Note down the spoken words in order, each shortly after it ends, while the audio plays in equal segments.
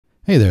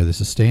Hey there,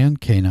 this is Stan,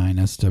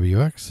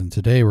 K9SWX, and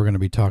today we're going to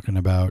be talking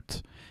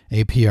about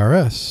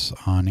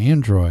APRS on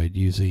Android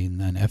using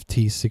an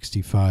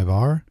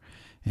FT65R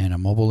and a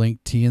Mobilinkd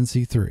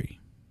TNC3.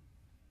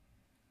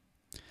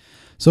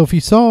 So if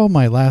you saw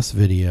my last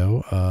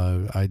video,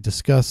 I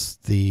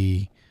discussed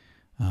the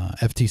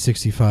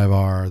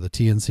FT65R, the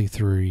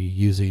TNC3,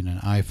 using an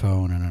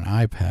iPhone and an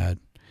iPad,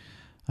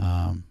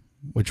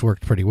 which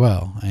worked pretty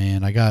well.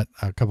 And I got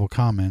a couple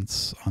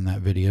comments on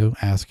that video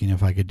asking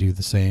if I could do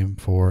the same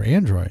for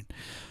Android.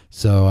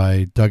 So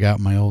I dug out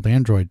my old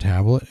Android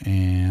tablet,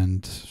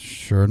 and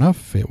sure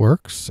enough, it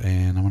works,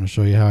 and I'm going to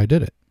show you how I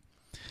did it.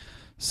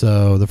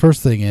 So the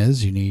first thing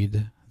is you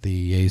need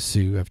the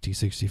Yaesu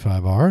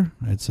FT65R.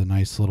 It's a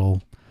nice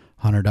little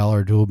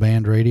 $100 dual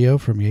band radio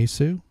from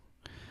Yaesu.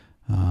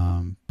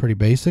 Pretty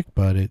basic,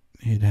 but it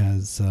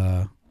has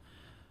a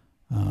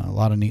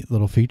lot of neat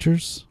little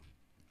features.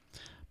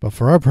 But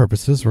for our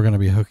purposes, we're going to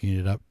be hooking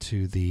it up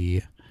to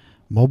the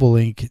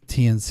Mobilinkd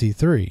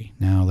TNC3.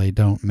 Now, they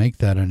don't make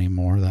that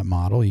anymore, that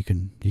model. You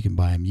can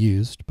buy them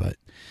used, but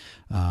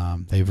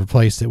they've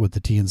replaced it with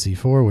the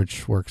TNC4,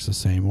 which works the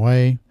same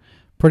way.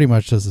 Pretty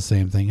much does the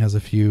same thing, has a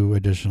few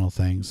additional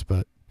things,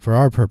 but for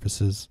our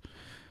purposes,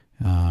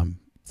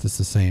 it's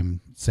the same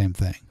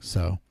thing.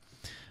 So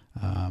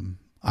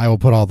I will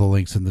put all the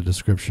links in the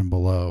description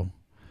below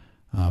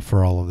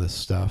for all of this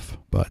stuff,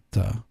 but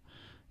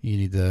you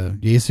need the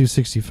Yaesu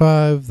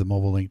 65, the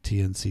Mobilinkd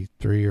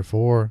TNC3 or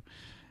 4,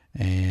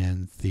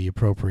 and the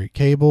appropriate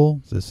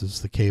cable. This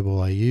is the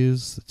cable I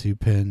use, the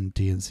 2-pin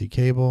TNC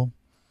cable.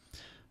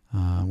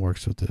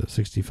 Works with the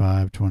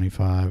 65,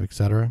 25,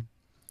 etc.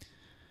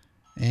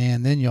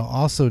 And then you'll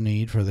also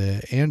need, for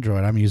the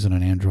Android, I'm using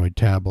an Android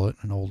tablet,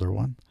 an older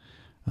one.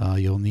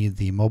 You'll need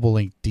the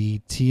Mobilinkd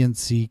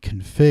TNC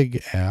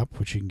Config app,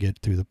 which you can get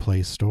through the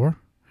Play Store.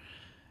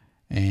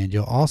 And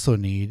you'll also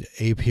need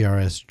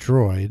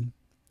APRSdroid,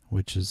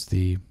 which is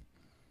the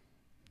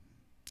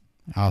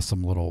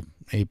awesome little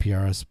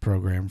APRS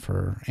program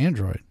for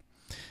Android.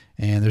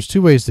 And there's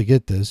two ways to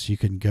get this. You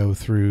can go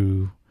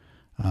through,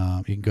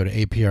 you can go to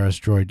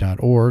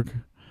APRSdroid.org,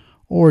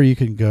 or you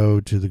can go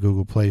to the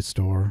Google Play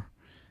Store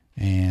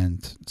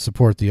and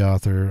support the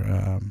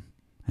author.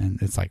 And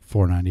it's like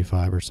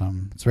 $4.95 or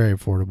something. It's very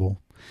affordable.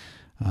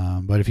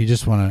 But if you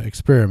just want to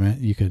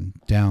experiment, you can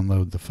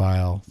download the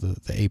file, the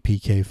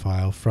APK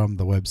file from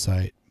the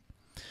website.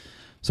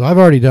 So I've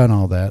already done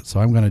all that, so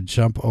I'm going to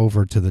jump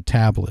over to the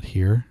tablet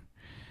here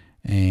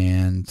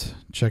and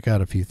check out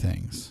a few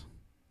things.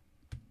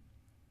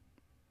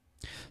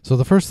 So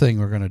the first thing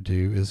we're going to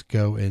do is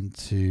go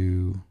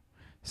into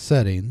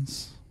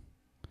settings,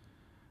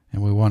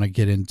 and we want to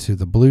get into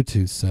the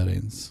Bluetooth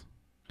settings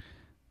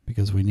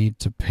because we need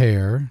to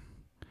pair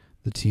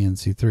the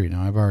TNC3.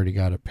 Now I've already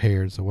got it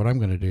paired, so what I'm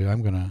going to do,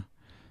 I'm going to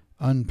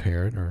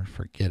unpair it, or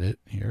forget it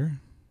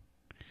here.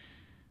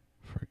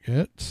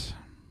 Forget.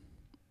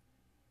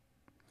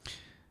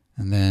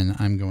 And then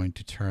I'm going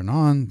to turn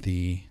on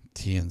the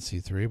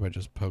TNC3 by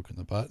just poking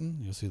the button.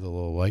 You'll see the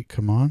little light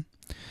come on.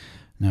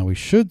 Now we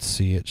should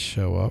see it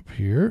show up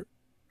here.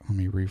 Let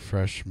me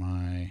refresh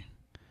my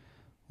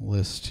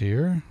list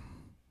here.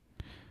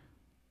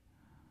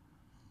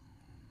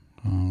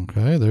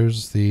 Okay,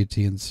 there's the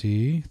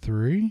TNC3.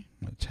 I'm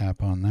going to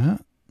tap on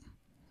that.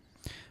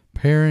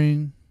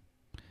 Pairing.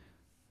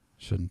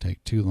 Shouldn't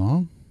take too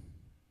long.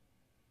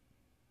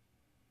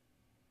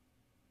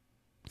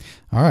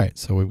 All right,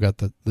 so we've got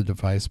the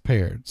device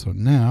paired. So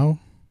now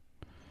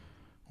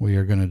we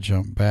are going to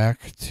jump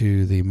back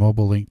to the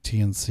Mobilinkd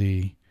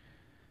TNC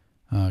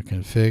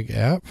Config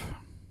app.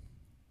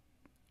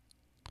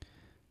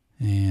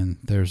 And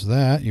there's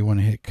that. You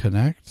want to hit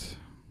connect.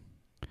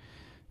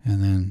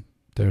 And then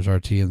there's our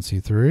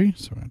TNC3.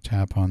 So we're going to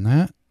tap on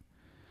that.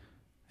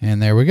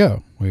 And there we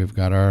go. We've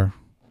got our,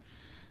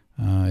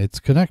 it's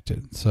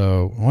connected.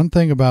 So one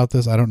thing about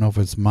this, I don't know if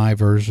it's my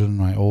version,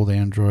 my old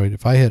Android.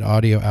 If I hit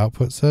audio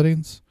output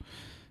settings,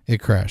 it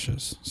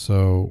crashes.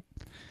 So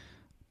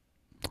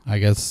I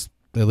guess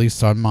at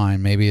least on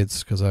mine, maybe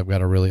it's because I've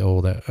got a really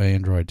old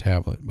Android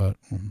tablet, but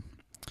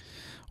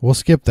we'll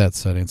skip that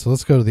setting. So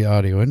let's go to the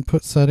audio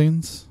input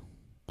settings.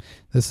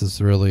 This is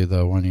really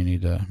the one you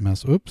need to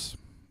mess. Oops,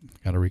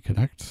 got to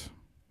reconnect.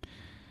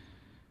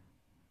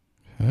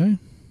 Okay.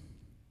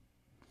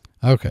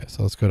 Okay,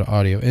 so let's go to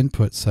audio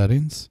input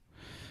settings.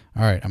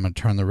 All right, I'm going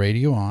to turn the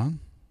radio on.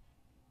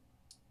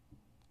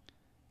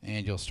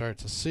 And you'll start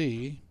to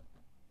see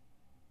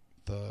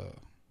the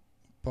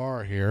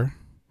bar here.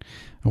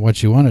 And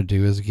what you want to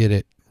do is get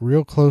it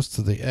real close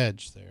to the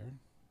edge there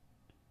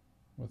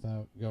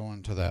without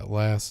going to that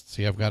last.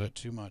 See, I've got it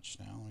too much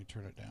now. Let me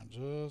turn it down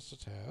just a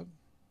tad.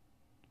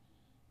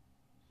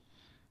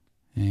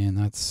 And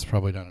that's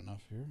probably not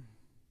enough here.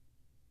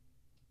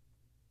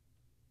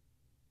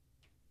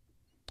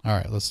 All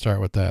right, let's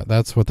start with that.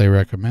 That's what they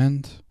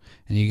recommend.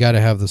 And you got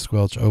to have the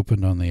squelch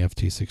opened on the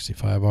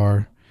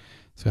FT65R.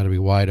 It's got to be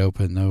wide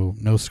open,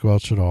 no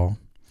squelch at all.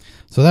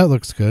 So that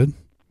looks good.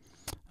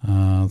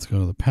 Let's go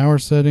to the power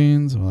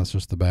settings. Well, that's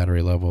just the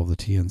battery level of the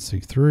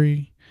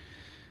TNC3.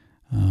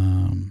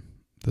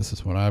 This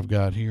is what I've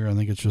got here. I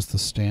think it's just the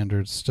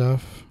standard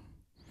stuff.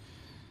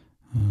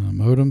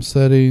 Modem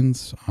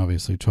settings,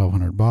 obviously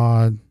 1200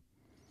 baud.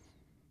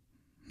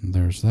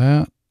 There's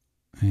that.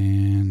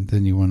 And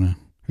then you want to,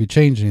 if you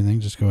change anything,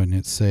 just go ahead and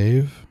hit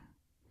save.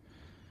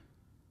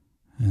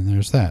 And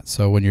there's that.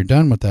 So when you're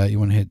done with that, you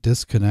want to hit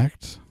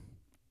disconnect.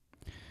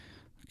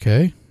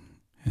 Okay.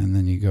 And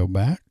then you go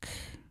back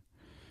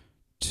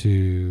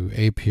to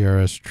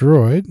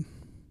APRSdroid.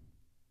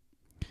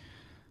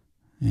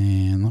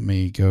 And let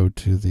me go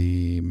to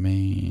the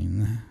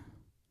main.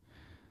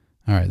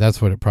 All right,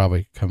 that's what it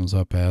probably comes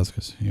up as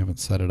because you haven't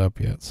set it up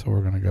yet. So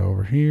we're going to go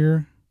over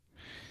here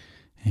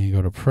and you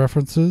go to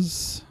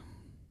preferences.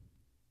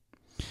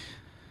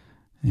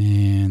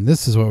 And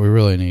this is what we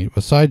really need.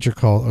 Besides your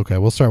call, okay,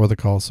 we'll start with the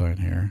call sign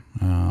here.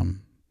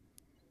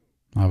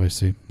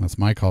 Obviously, that's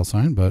my call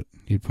sign, but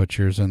you'd put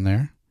yours in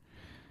there.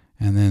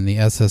 And then the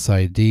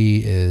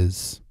SSID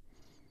is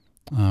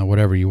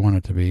whatever you want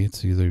it to be.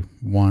 It's either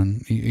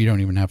one. You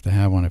don't even have to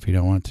have one if you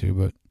don't want to,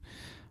 but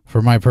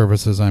for my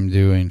purposes, I'm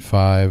doing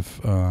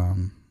 5.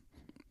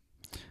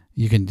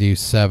 You can do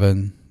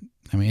 7.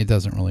 I mean, it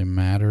doesn't really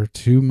matter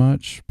too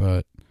much,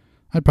 but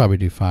I'd probably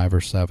do 5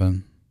 or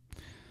 7.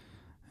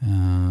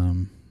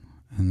 And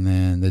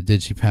then the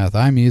digipath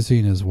I'm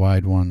using is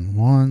wide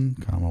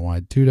 1.1, comma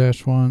wide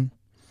 2-1.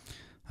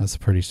 That's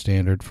pretty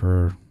standard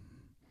for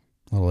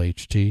little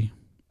HT.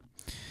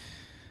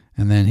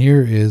 And then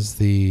here is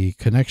the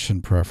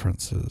connection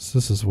preferences.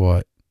 This is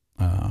what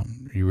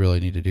you really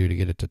need to do to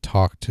get it to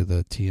talk to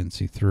the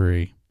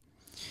TNC3.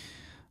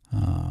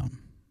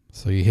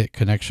 So you hit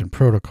connection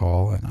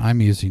protocol, and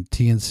I'm using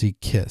TNC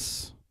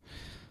KISS.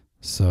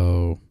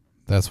 So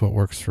that's what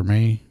works for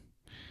me.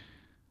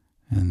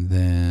 And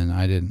then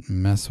I didn't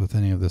mess with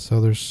any of this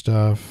other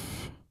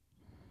stuff.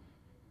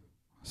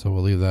 So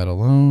we'll leave that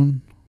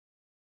alone.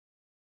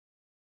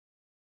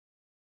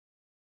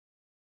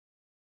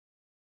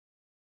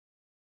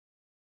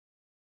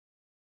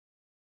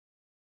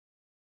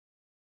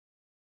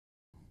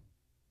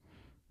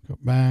 Go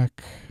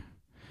back.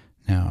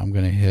 Now I'm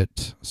going to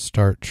hit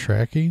start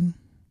tracking.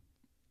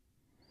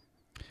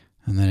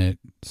 And then it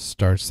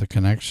starts the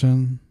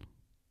connection.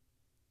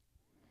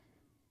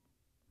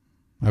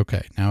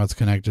 Okay, now it's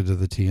connected to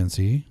the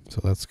TNC,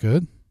 so that's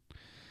good.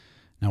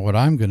 Now what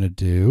I'm going to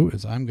do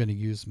is I'm going to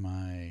use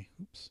my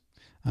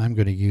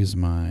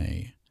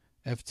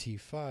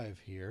FT5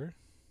 here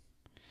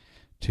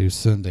to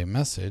send a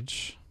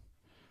message.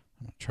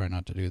 I'm going to try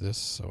not to do this,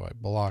 so I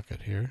block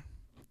it here.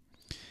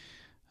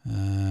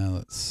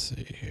 Let's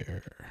see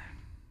here.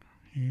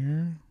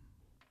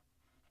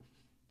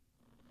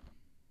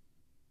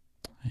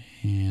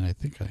 And I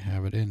think I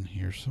have it in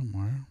here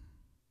somewhere.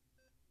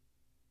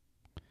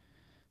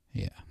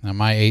 Yeah. Now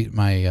my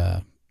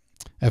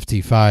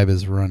FT5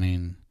 is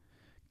running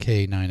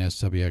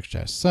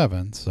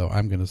K9SWX-7, so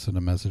I'm going to send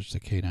a message to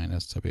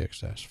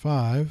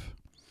K9SWX-5.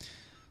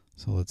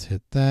 So let's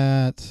hit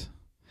that.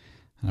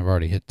 And I've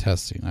already hit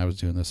testing. I was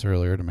doing this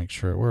earlier to make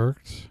sure it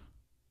worked.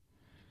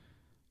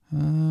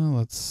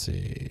 Let's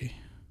see.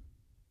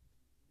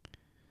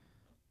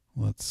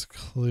 Let's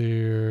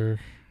clear.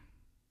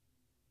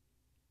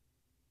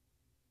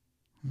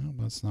 No,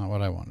 that's not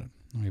what I wanted.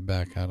 Let me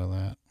back out of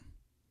that.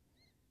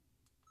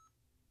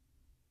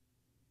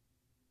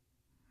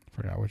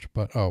 Forgot which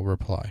button. Oh,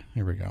 reply.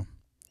 Here we go.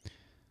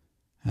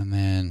 And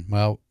then,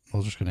 well,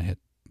 we're just going to hit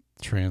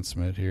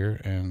transmit here,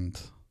 and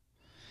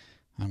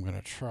I'm going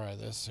to try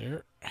this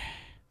here.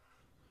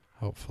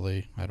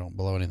 Hopefully I don't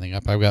blow anything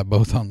up. I've got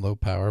both on low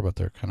power, but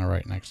they're kind of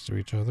right next to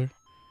each other.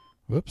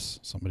 Whoops,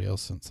 somebody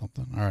else sent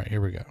something. All right,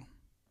 here we go.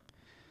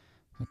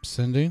 I'm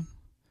sending.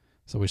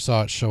 So we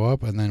saw it show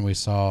up, and then we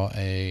saw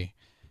a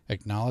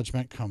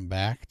acknowledgement come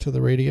back to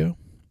the radio.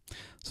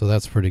 So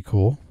that's pretty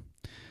cool.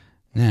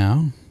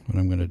 Now, what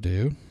I'm going to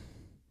do,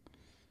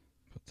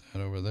 put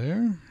that over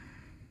there.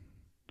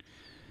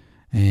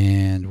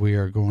 And we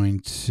are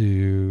going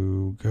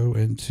to go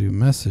into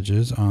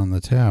messages on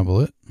the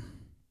tablet.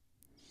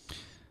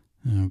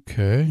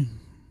 Okay.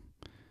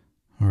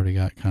 Already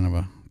got kind of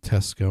a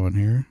test going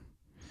here.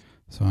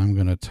 So I'm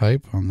going to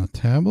type on the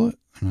tablet,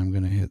 and I'm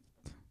going to hit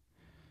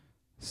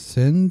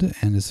send.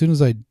 And as soon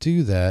as I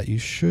do that, you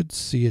should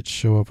see it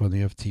show up on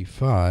the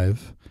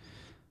FT5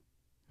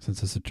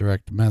 since it's a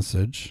direct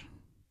message.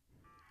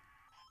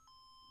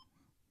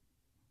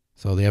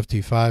 So the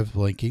FT5 is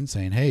blinking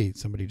saying, hey,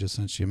 somebody just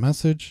sent you a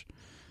message.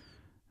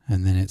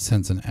 And then it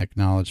sends an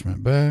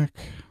acknowledgement back.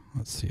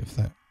 Let's see if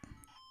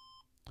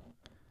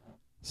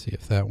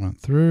that went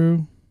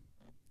through.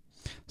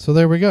 So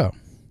there we go.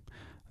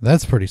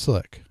 That's pretty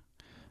slick.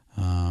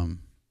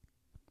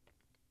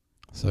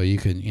 So you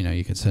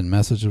can send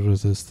messages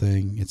with this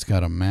thing. It's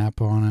got a map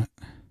on it.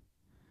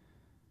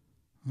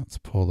 Let's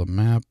pull the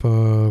map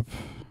up.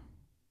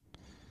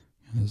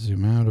 Gonna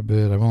zoom out a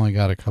bit. I've only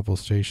got a couple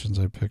stations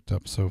I picked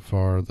up so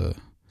far. The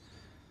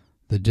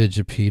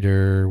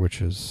Digipeater,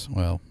 which is,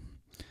 well,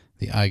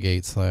 the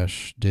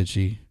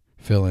iGate/Digi,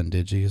 fill-in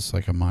Digi is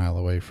like a mile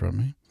away from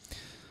me.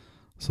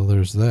 So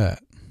there's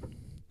that.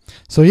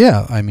 So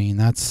yeah, I mean,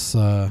 that's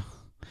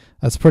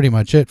that's pretty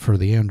much it for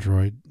the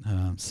Android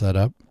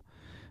setup.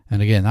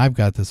 And again, I've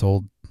got this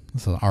an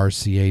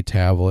RCA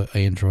tablet,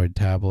 Android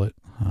tablet.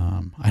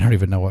 I don't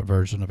even know what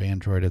version of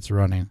Android it's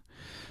running.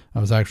 I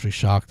was actually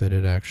shocked that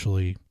it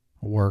actually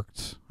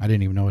worked. I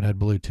didn't even know it had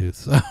Bluetooth.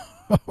 So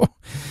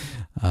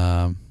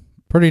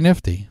pretty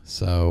nifty.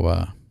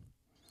 So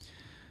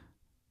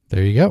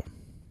there you go.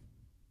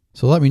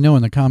 So let me know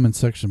in the comments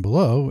section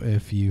below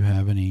if you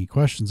have any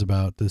questions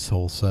about this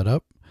whole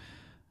setup,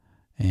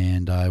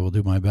 and I will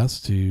do my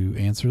best to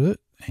answer it.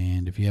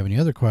 And if you have any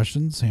other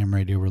questions, ham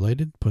radio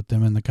related, put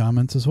them in the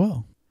comments as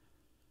well.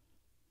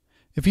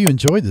 If you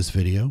enjoyed this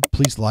video,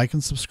 please like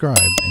and subscribe,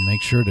 and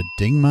make sure to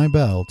ding my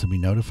bell to be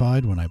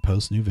notified when I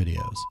post new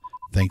videos.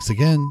 Thanks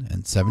again,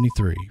 and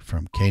 73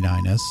 from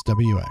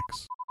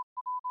K9SWX.